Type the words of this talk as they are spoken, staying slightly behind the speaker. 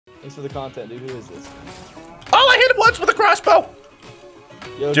Thanks for the content, dude. Who is this? Oh, I hit him once with a crossbow.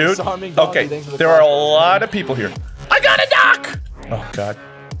 Yo, dude, Donkey, okay, there are a lot of people here. I got a knock! Oh, God.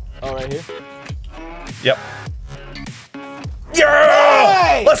 Oh, right here? Yep.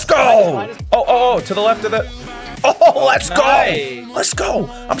 Yeah! Nice! Let's go! Oh, to the left of the... Oh, let's nice. go! Let's go!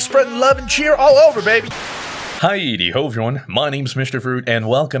 I'm spreading love and cheer all over, baby. Hi-de-ho, everyone. My name's Mr. Fruit, and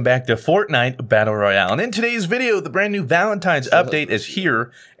welcome back to Fortnite Battle Royale. And in today's video, the brand new Valentine's update is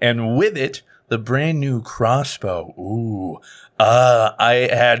here, and with it, the brand new crossbow. Ooh. I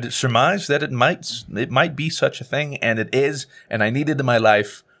had surmised that it might be such a thing, and it is, and I need it in my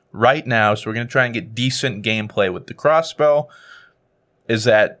life right now, so we're going to try and get decent gameplay with the crossbow. Is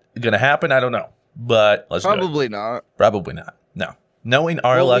that going to happen? I don't know, but let's Probably not. Probably not. No. Knowing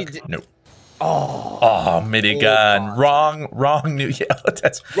our luck, no. Oh, minigun. Wrong new. Yeah,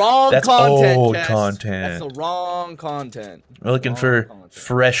 that's content. Old Chess. content. That's the wrong content. We're looking for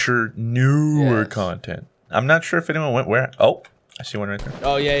fresher, newer content. I'm not sure if anyone went where. Oh, I see one right there.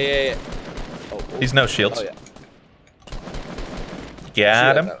 Oh yeah. Oh. He's no shields. Oh,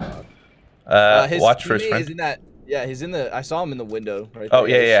 yeah. Got him. Watch for his friend. Is in that, yeah, he's in the. I saw him in the window right there. Oh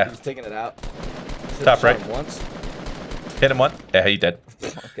yeah. He's taking it out. Top right. Once. Hit him one. Yeah, he did.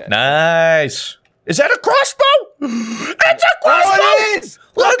 Okay. Nice. Is that a crossbow? It's a crossbow. Oh, it is.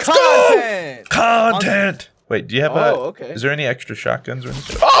 Let's go. Content. Wait, do you have a? Okay. Is there any extra shotguns or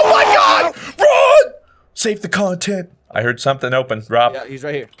anything? Oh my God! Run! Save the content. I heard something open. Rob. Yeah, he's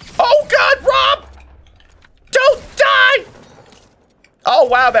right here. Oh God, Rob! Don't die! Oh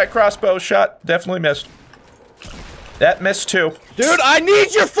wow, that crossbow shot definitely missed. That missed too. Dude, I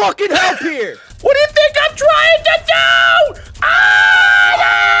need your fucking help here. What do you think I'm trying to do? Ah!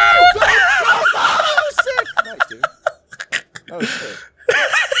 No! That was sick. Nice, dude. That was sick.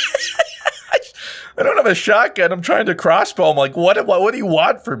 I don't have a shotgun. I'm trying to crossbow. I'm like, what do you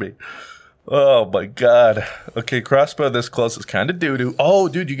want from me? Oh my God. Okay, crossbow this close is kind of doo-doo. Oh,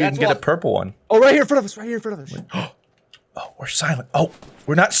 dude, you can get a purple one. Oh, right here in front of us. Right here in front of us. Oh, we're silent. Oh,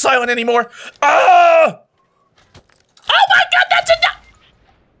 we're not silent anymore. Ah! Oh my God, that's enough.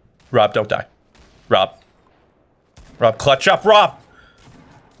 Rob, don't die. Rob, clutch up, Rob!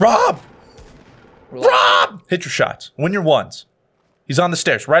 Rob! Hit your shots. Win your ones. He's on the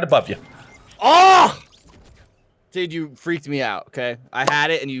stairs, right above you. Oh! Dude, you freaked me out, okay? I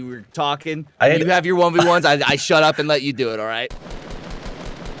had it and you were talking. You have your 1v1s. I shut up and let you do it, all right?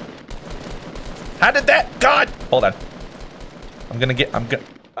 How did that? God! Hold on.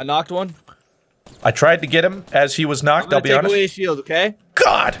 I knocked one. I tried to get him as he was knocked, I'll be honest. Take away his shield, okay?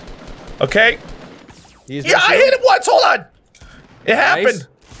 God! Okay. Yeah, I hit him once, hold on! It happened! Nice.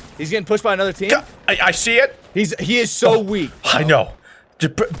 He's getting pushed by another team. God, I see it. He is so weak. I know.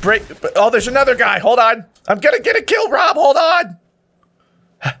 Just break. Oh, there's another guy. Hold on. I'm gonna get a kill, Rob. Hold on.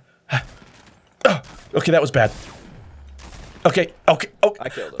 Okay, that was bad. Okay. Oh, I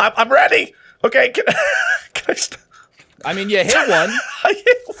killed him. I'm ready. Okay, can I stop? I mean, you hit one. I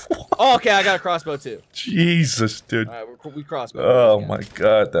hit one. Oh, okay, I got a crossbow too. Jesus, dude. All right, we crossbow. Oh my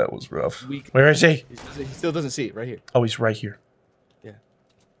God, that was rough. Where is he? He still doesn't see it. Right here. Oh, he's right here. Yeah.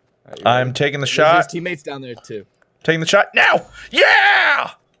 Right, I'm taking the shot. His teammates down there too. Taking the shot now.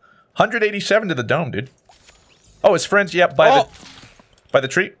 Yeah! 187 to the dome, dude. Oh, his friends. Yep, by the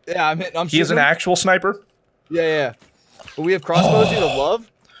tree. Yeah, I'm hitting. He is an actual sniper. Yeah. But we have crossbows here of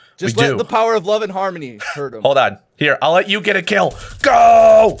love. Just let the power of love and harmony hurt him. Hold on. Here, I'll let you get a kill.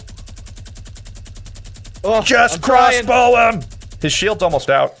 Go! Oh, just crossbow him. His shield's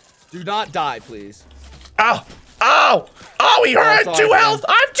almost out. Do not die, please. Ow! Ow! Oh, he hurt. 2 health.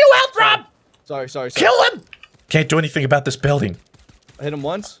 I have 2 health, Rob. Sorry. Kill him. Can't do anything about this building. I hit him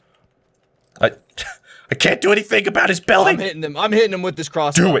once. I can't do anything about his building. I'm hitting him with this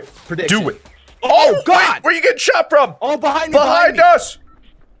crossbow. Do it. Prediction. Do it. Oh God! Wait, where are you getting shot from? Oh, behind us.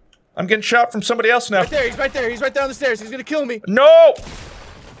 I'm getting shot from somebody else now. Right there. He's right there. He's right there on the stairs. He's gonna kill me. No!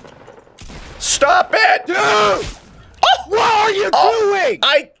 Stop it, dude! Oh, what are you doing?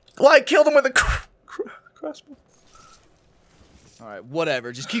 I killed him with a crossbow. All right,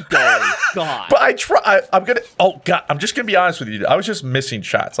 whatever. Just keep going. God. But I'm gonna. Oh God! I'm just gonna be honest with you. I was just missing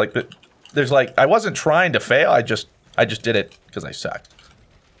shots. Like there's like I wasn't trying to fail. I just did it because I suck.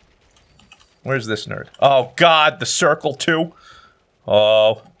 Where's this nerd? Oh God! The circle too.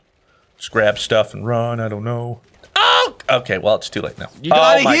 Oh, just grab stuff and run. I don't know. Oh. Okay. Well, it's too late now. You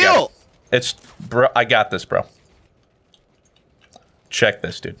gotta heal. God. It's bro. I got this, bro. Check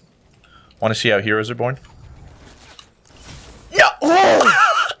this, dude. Want to see how heroes are born? No! Oh!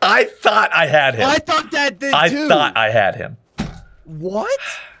 I thought I had him. I thought that did too. I thought I had him. What?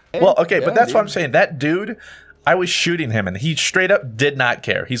 Well, okay, but that's what I'm saying. That dude, I was shooting him, and he straight up did not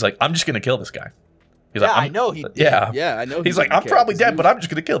care. He's like, I'm just going to kill this guy. He's like, I know he did. Yeah. Yeah, I know He's like, I'm probably dead, but I'm just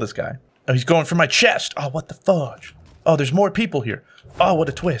going to kill this guy. Oh, he's going for my chest. Oh, what the fudge? Oh, there's more people here. Oh, what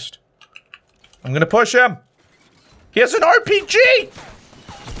a twist. I'm going to push him. He has an RPG.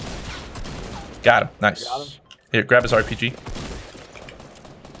 Got him. Nice. Got him. Here, grab his RPG.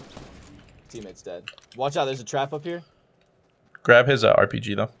 Teammate's dead. Watch out, there's a trap up here. Grab his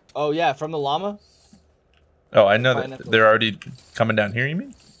RPG, though. Oh, yeah, from the llama? Oh, I know that they're already coming down here, you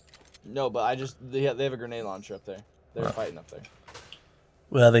mean? No, but they have a grenade launcher up there. They're fighting up there.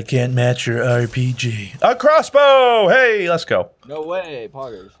 Well, they can't match your RPG. A crossbow! Hey, let's go. No way,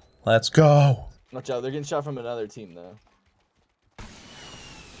 poggers. Let's go. Watch out, they're getting shot from another team, though.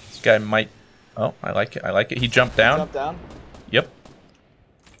 This guy might... Oh, I like it. I like it. He jumped down. Jump down? Yep.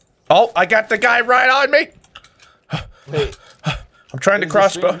 Oh, I got the guy right on me! Wait. I'm trying to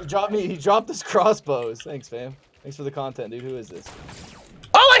crossbow. He dropped his crossbows. Thanks, fam. Thanks for the content, dude. Who is this?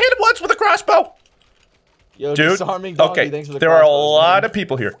 Oh, I hit him once with a crossbow! Yo, dude, disarming donkey, okay, thanks for the there are a crossbows, lot man. of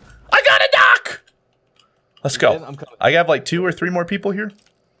people here. I got a knock! Let's go. I'm coming. I have like 2 or 3 more people here.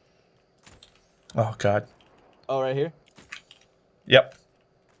 Oh, God. Oh, right here? Yep.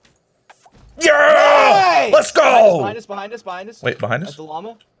 Yeah! Nice! Let's go! Behind us, behind us, behind us. Wait, behind us? At the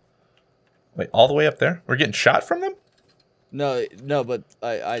llama? Wait, all the way up there? We're getting shot from them? No, but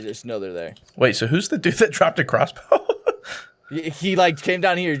I just know they're there. Wait, so who's the dude that dropped a crossbow? He like came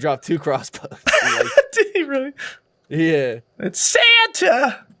down here, he dropped 2 crossbows. Did he really? Yeah. It's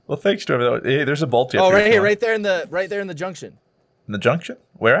Santa! Well, thanks to him. Hey, there's a bolt here. Oh, right here, right there in the junction. In the junction?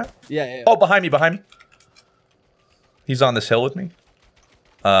 Where at? Yeah. Oh, behind me, behind me. He's on this hill with me.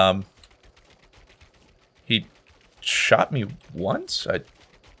 He shot me once? I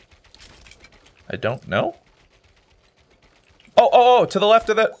don't know. Oh, to the left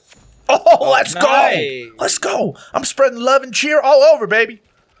of the... Oh, let's go! Let's go! I'm spreading love and cheer all over, baby.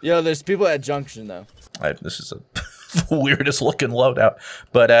 Yo, there's people at junction, though. This is the weirdest looking loadout.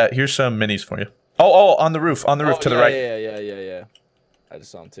 But here's some minis for you. Oh, on the roof to the right. Yeah. I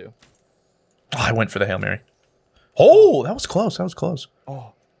just saw him, too. Oh, I went for the Hail Mary. Oh, that was close. That was close.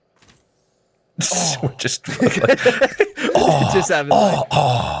 Oh. We're just... Just having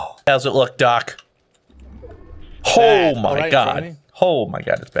How's it look, Doc? Bad. Oh, my God. Oh, my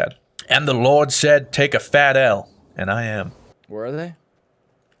God, it's bad. And the Lord said, take a fat L. And I am. Where are they?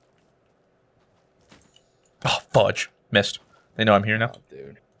 Oh, fudge. Missed. They know I'm here now? Oh,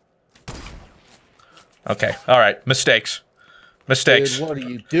 dude. Okay. All right. Mistakes. Mistakes. Dude, what are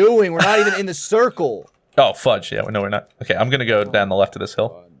you doing? We're not even in the circle. Oh, fudge. Yeah, no, we're not. Okay, I'm going to go down the left of this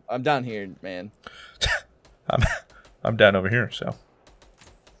hill. I'm down here, man. I'm down over here, so.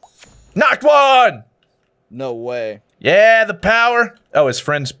 Knocked one! No way. Yeah, the power. Oh, his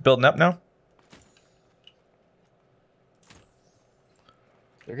friend's building up now?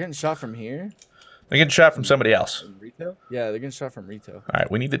 They're getting shot from here? They're getting shot from somebody else. From retail? Yeah, they're getting shot from retail. All right,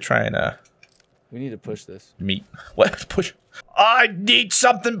 we need to try and, We need to push this. meet. What? Push. I need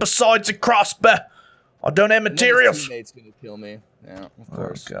something besides a crossbow. I don't have materials. Teammate's gonna kill me. Yeah, of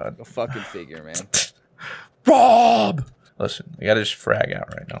course. Oh, God. Go fucking figure, man. Rob! Listen, I gotta just frag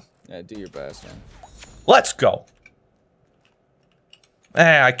out right now. Yeah, do your best, man. Let's go.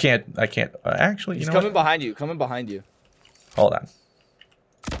 I can't. Actually, He's you know coming behind you. Coming behind you. Hold on.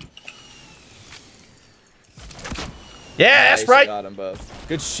 Yeah, Nice, that's right. Got them both.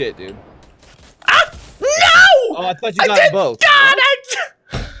 Good shit, dude. Ah! No! Oh, I thought you got them both.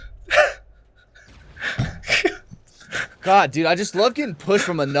 God, dude, I just love getting pushed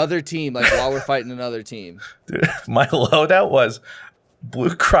from another team, like while we're fighting another team. Dude, my loadout was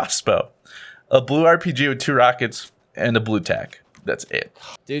blue crossbow, a blue RPG with 2 rockets, and a blue tack. That's it.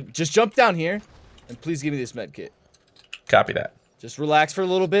 Dude, just jump down here, and please give me this med kit. Copy that. Just relax for a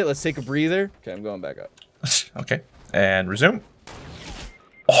little bit. Let's take a breather. Okay, I'm going back up. Okay, and resume.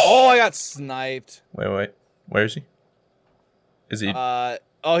 Oh, I got sniped. Wait. Where is he? Is he?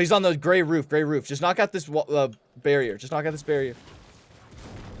 Oh, he's on the gray roof. Gray roof. Just knock out this barrier. Just knock out this barrier.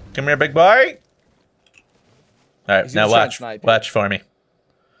 Come here, big boy. All right, now watch. Watch for me.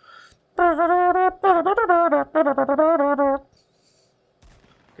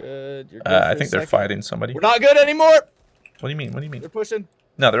 Good. You're good I think they're fighting somebody. We're not good anymore. What do you mean? What do you mean? They're pushing.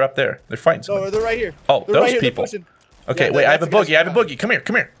 No, they're up there. They're fighting somebody. Oh, they're right here. Oh, they're those right here. people. Okay, Yeah, wait. I have a boogie. I have a boogie. Come here.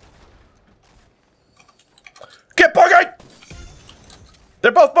 Come here. Get boogie!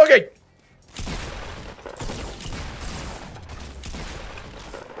 They're both boogie.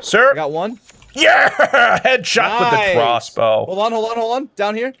 Sir. I got one. Yeah! Headshot with the crossbow. Hold on.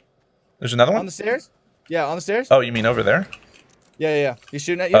 Down here. There's another one? On the stairs? Yeah, on the stairs. Oh, you mean over there? Yeah. He's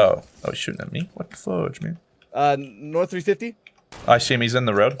shooting at you. Oh, he's shooting at me? What the fudge, man? North 350. I see him. He's in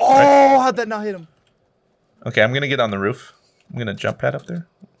the road. Oh, right? how'd that not hit him? Okay, I'm gonna get on the roof. I'm gonna jump pad up there.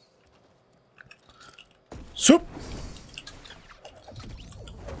 Soup.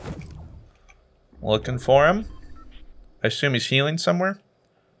 Looking for him. I assume he's healing somewhere.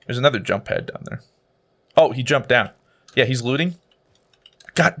 There's another jump pad down there. Oh, he jumped down. Yeah, he's looting.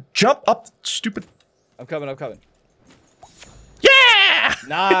 God, jump up, stupid. I'm coming. I'm coming. Yeah!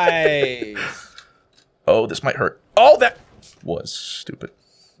 Nice. Oh, this might hurt. Oh, that was stupid.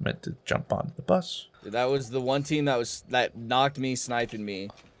 Meant to jump onto the bus. That was the one team that knocked me, sniping me.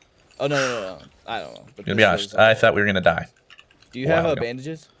 Oh no. I don't know. But to be honest, I thought we were gonna die. Do you have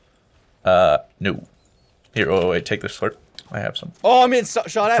bandages? No. Here, oh wait, take this slurp. I have some. Oh, I'm in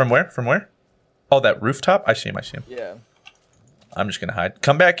shot at. From where? From where? Oh, that rooftop? I see him, I see him. Yeah. I'm just gonna hide.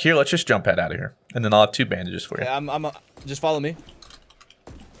 Come back here, let's just jump pad out of here. And then I'll have 2 bandages for you. Okay, just follow me.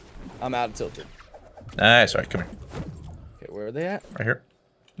 I'm out of tilted. Nice, alright, come here. Okay, where are they at? Right here.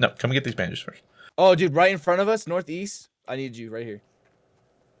 No, come get these bandages first. Oh, dude, right in front of us, northeast. I need you right here.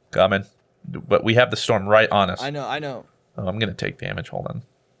 Coming. But we have the storm right on us. I know. Oh, I'm gonna take damage, hold on.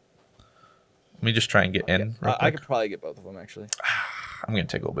 Let me just try and get in. Yeah, I could probably get both of them, actually. I'm gonna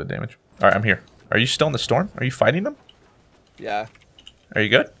take a little bit of damage. Alright, I'm here. Are you still in the storm? Are you fighting them? Yeah. Are you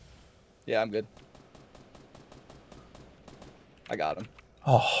good? Yeah, I'm good. I got him.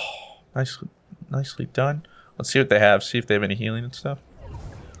 Oh, nicely done. Let's see what they have. See if they have any healing and stuff.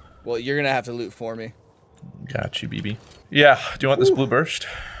 Well, you're gonna have to loot for me. Got you, BB. Yeah. Do you want this blue burst?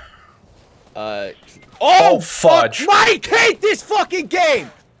 Oh, fudge! Mike, hate this fucking game.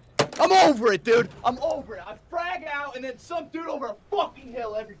 I'm over it, dude. I'm over it. I frag out and then some dude over a fucking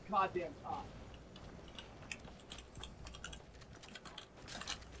hill every goddamn time.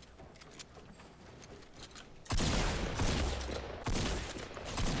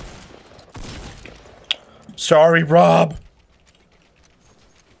 Sorry, Rob.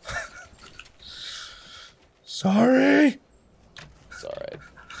 Sorry. It's alright.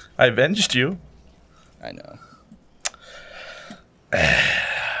 I avenged you. I know.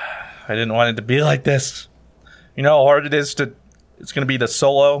 I didn't want it to be like this. You know how hard it is to... It's going to be the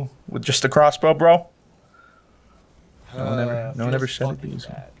solo with just a crossbow, bro? No one ever said it'd be easy.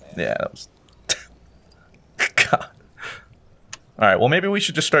 Yeah, that was... God. Alright, well maybe we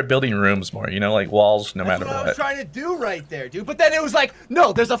should just start building rooms more, you know, like walls no matter what. That's what I was trying to do right there, dude. But then it was like,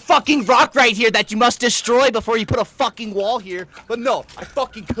 no, there's a fucking rock right here that you must destroy before you put a fucking wall here. But no, I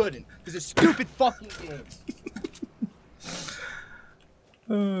fucking couldn't. Because it's a stupid fucking game.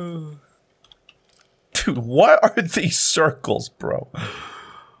 Dude, what are these circles, bro?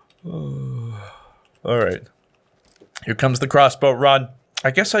 Alright. Here comes the crossbow run. I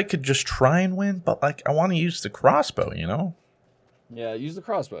guess I could just try and win, but like, I want to use the crossbow, you know? Yeah, use the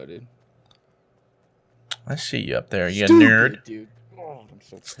crossbow, dude. I see you up there, you nerd. Dude. Oh, I'm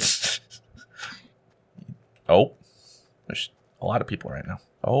so pissed. Oh, there's a lot of people right now.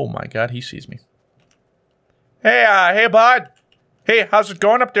 Oh my god, he sees me. Hey, hey, bud. Hey, how's it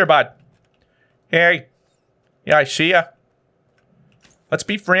going up there, bud? Hey. Yeah, I see ya. Let's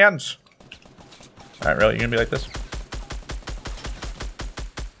be friends. Alright, really? You're gonna be like this?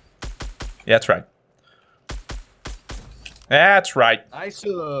 Yeah, that's right. That's right. Nice.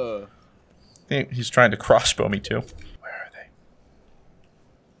 He's trying to crossbow me too. Where are they?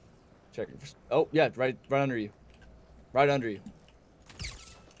 Check it. Oh, yeah, right under you. Right under you.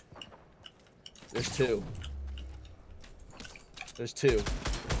 There's 2. There's 2.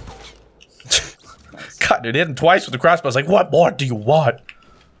 Nice. God, dude, hit him twice with the crossbow. I was like, what more do you want?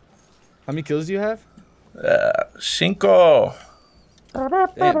 How many kills do you have? 5.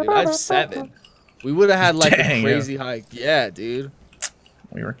 Damn, dude, I have 7. We would have had like a crazy high. Yeah, dude.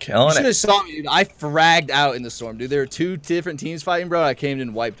 We were killing You should it. have saw me, dude. I fragged out in the storm, dude. There were 2 different teams fighting, bro. I came in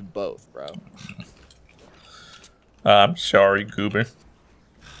and wiped both, bro. I'm sorry, Goober.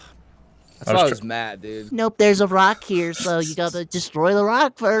 That's why I was mad, dude. Nope, there's a rock here, so you gotta destroy the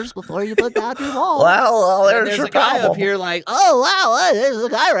rock first before you put down your wall. Well, There's your a guy problem. up here like, Oh wow, there's a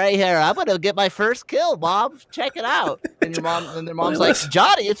guy right here. I'm gonna get my first kill, Mom. Check it out. and your mom, and their mom's Look like, at this.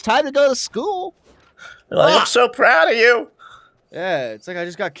 Johnny, it's time to go to school. I'm so proud of you. yeah, it's like I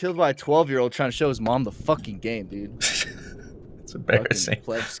just got killed by a 12-year-old trying to show his mom the fucking game, dude. It's embarrassing. Fucking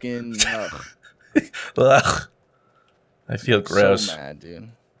pleb skin. Ugh. Ugh. I feel gross. So mad,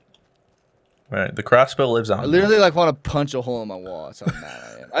 dude. All right, the crossbow lives on. I literally like want to punch a hole in my wall. That's how mad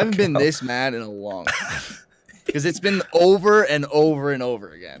I am. I haven't been this mad in a long time. Because it's been over and over and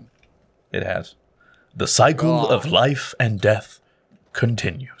over again. It has. The cycle of life and death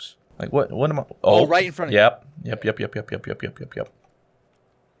continues. Like what? What am I? Oh, right in front of you. Yep.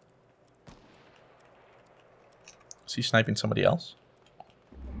 Is he sniping somebody else?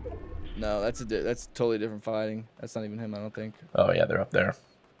 No, that's totally different fighting. That's not even him, I don't think. Oh yeah, they're up there.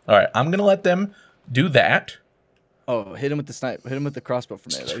 All right, I'm gonna let them do that. Oh, hit him with the snipe. Hit him with the crossbow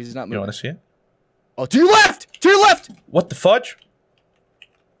from there. Though. He's not moving. You want to see it? Oh, to your left! To your left! What the fudge?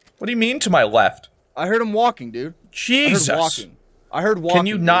 What do you mean to my left? I heard him walking, dude. Jesus. I heard walking. Can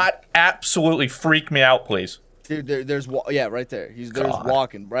you not absolutely freak me out, please? Dude, there's yeah, right there. There's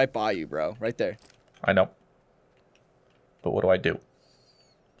walking right by you, bro. Right there. I know. But what do?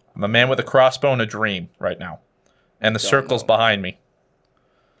 I'm a man with a crossbow and a dream right now. And the circle's behind me.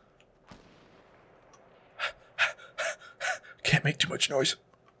 Can't make too much noise.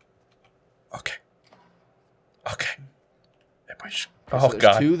 Okay. Okay. Oh, so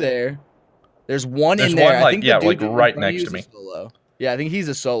God. Two there. There's one in there. One, like, I think yeah, like right next to me. Yeah, I think he's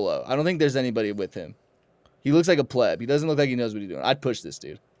a solo. I don't think there's anybody with him. He looks like a pleb. He doesn't look like he knows what he's doing. I'd push this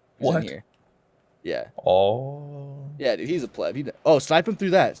dude. He's in here. Yeah. Oh. Yeah, dude, he's a pleb. Oh, snipe him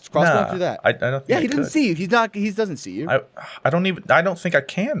through that. Crossbow through that. I don't think yeah, he doesn't see you. He doesn't see you. I don't think I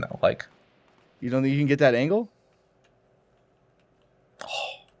can though. Like. You don't think you can get that angle?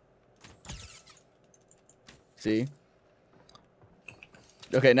 See?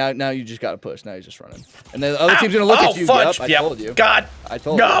 Okay, now you just gotta push. Now he's just running. And the other team's gonna look at you. Fudge. Yep, I told you. God. I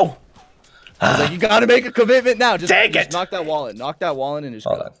told you. No. I was like, you gotta make a commitment now. Just it. knock that wall in. Knock that wall in and just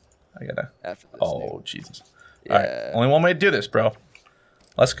Hold go. on. I gotta. After this, oh, Jesus. Yeah. All right. Only one way to do this, bro.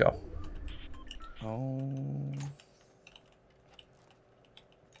 Let's go. Oh.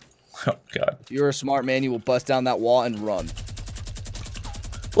 Oh, God. If you're a smart man, you will bust down that wall and run.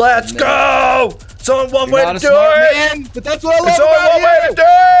 Let's go! It's only one way to do it! Man, but that's what I love about you! It's only one way to do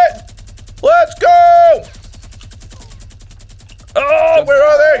it! Let's go! Oh, where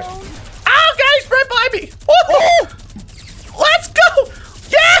are they? Oh, guys, right by me! Oh! Let's go!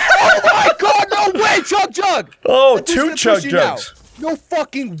 Yeah! Oh my God, no way, Chug Jug! Oh, two Chug Jugs. No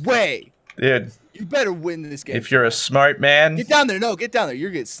fucking way. Dude. You better win this game. If you're a smart man. Get down there. No, get down there. You're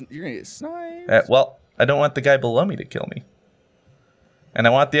gonna get sniped. Well, I don't want the guy below me to kill me. And I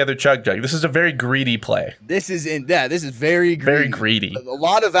want the other Chug Jug. This is a very greedy play. This is very greedy. Very greedy. A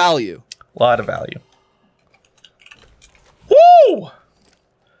lot of value. A lot of value. Woo!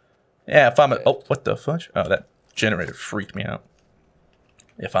 Yeah, if I'm a... Oh, what the fudge? Oh, that generator freaked me out.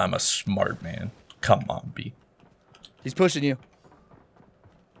 If I'm a smart man. Come on, B. He's pushing you.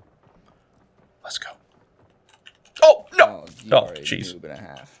 Let's go. Oh, no! Oh, jeez.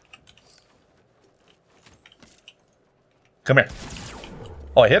 Come here.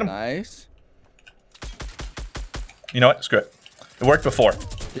 Oh, I hit him. Nice. You know what? Screw it. It worked before.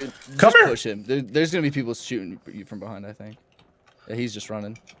 Dude, come here. Push him. There's going to be people shooting you from behind, I think. Yeah, he's just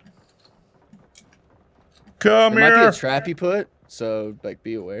running. Come here. There might be a trap he put, so, like,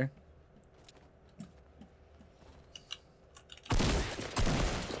 be aware.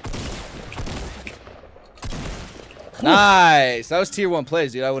 Nice. That was tier 1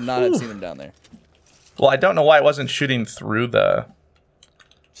 plays, dude. I would not have seen him down there. Well, I don't know why it wasn't shooting through the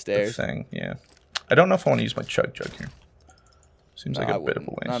stairs thing. Yeah. I don't know if I want to use my Chug Jug here. Seems like a bit of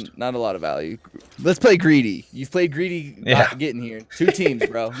a waste. Not a lot of value. Let's play greedy. You've played greedy getting here. 2 teams,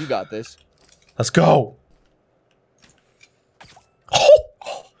 bro. You got this. Let's go.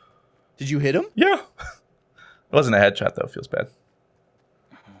 Did you hit him? Yeah. It wasn't a headshot, though. Feels bad.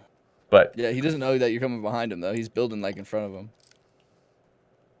 But yeah, he doesn't know that you're coming behind him, though. He's building, like, in front of him.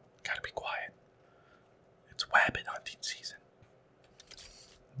 Gotta be quiet. It's rabbit hunting season.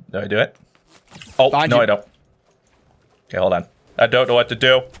 Do I do it? Oh, no, I don't. Okay, hold on. I don't know what to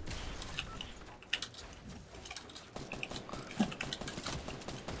do.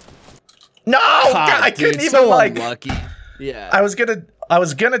 No! God, I couldn't even, like... Unlucky. Yeah. I was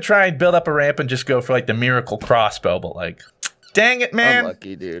gonna try and build up a ramp and just go for, like, the miracle crossbow, but, like... Dang it, man!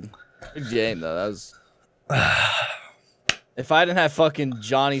 Unlucky, dude. Good game, though. That was... If I didn't have fucking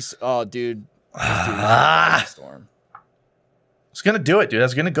Johnny's... Oh, dude. I was gonna do it, dude. I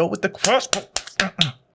was gonna go with the crossbow.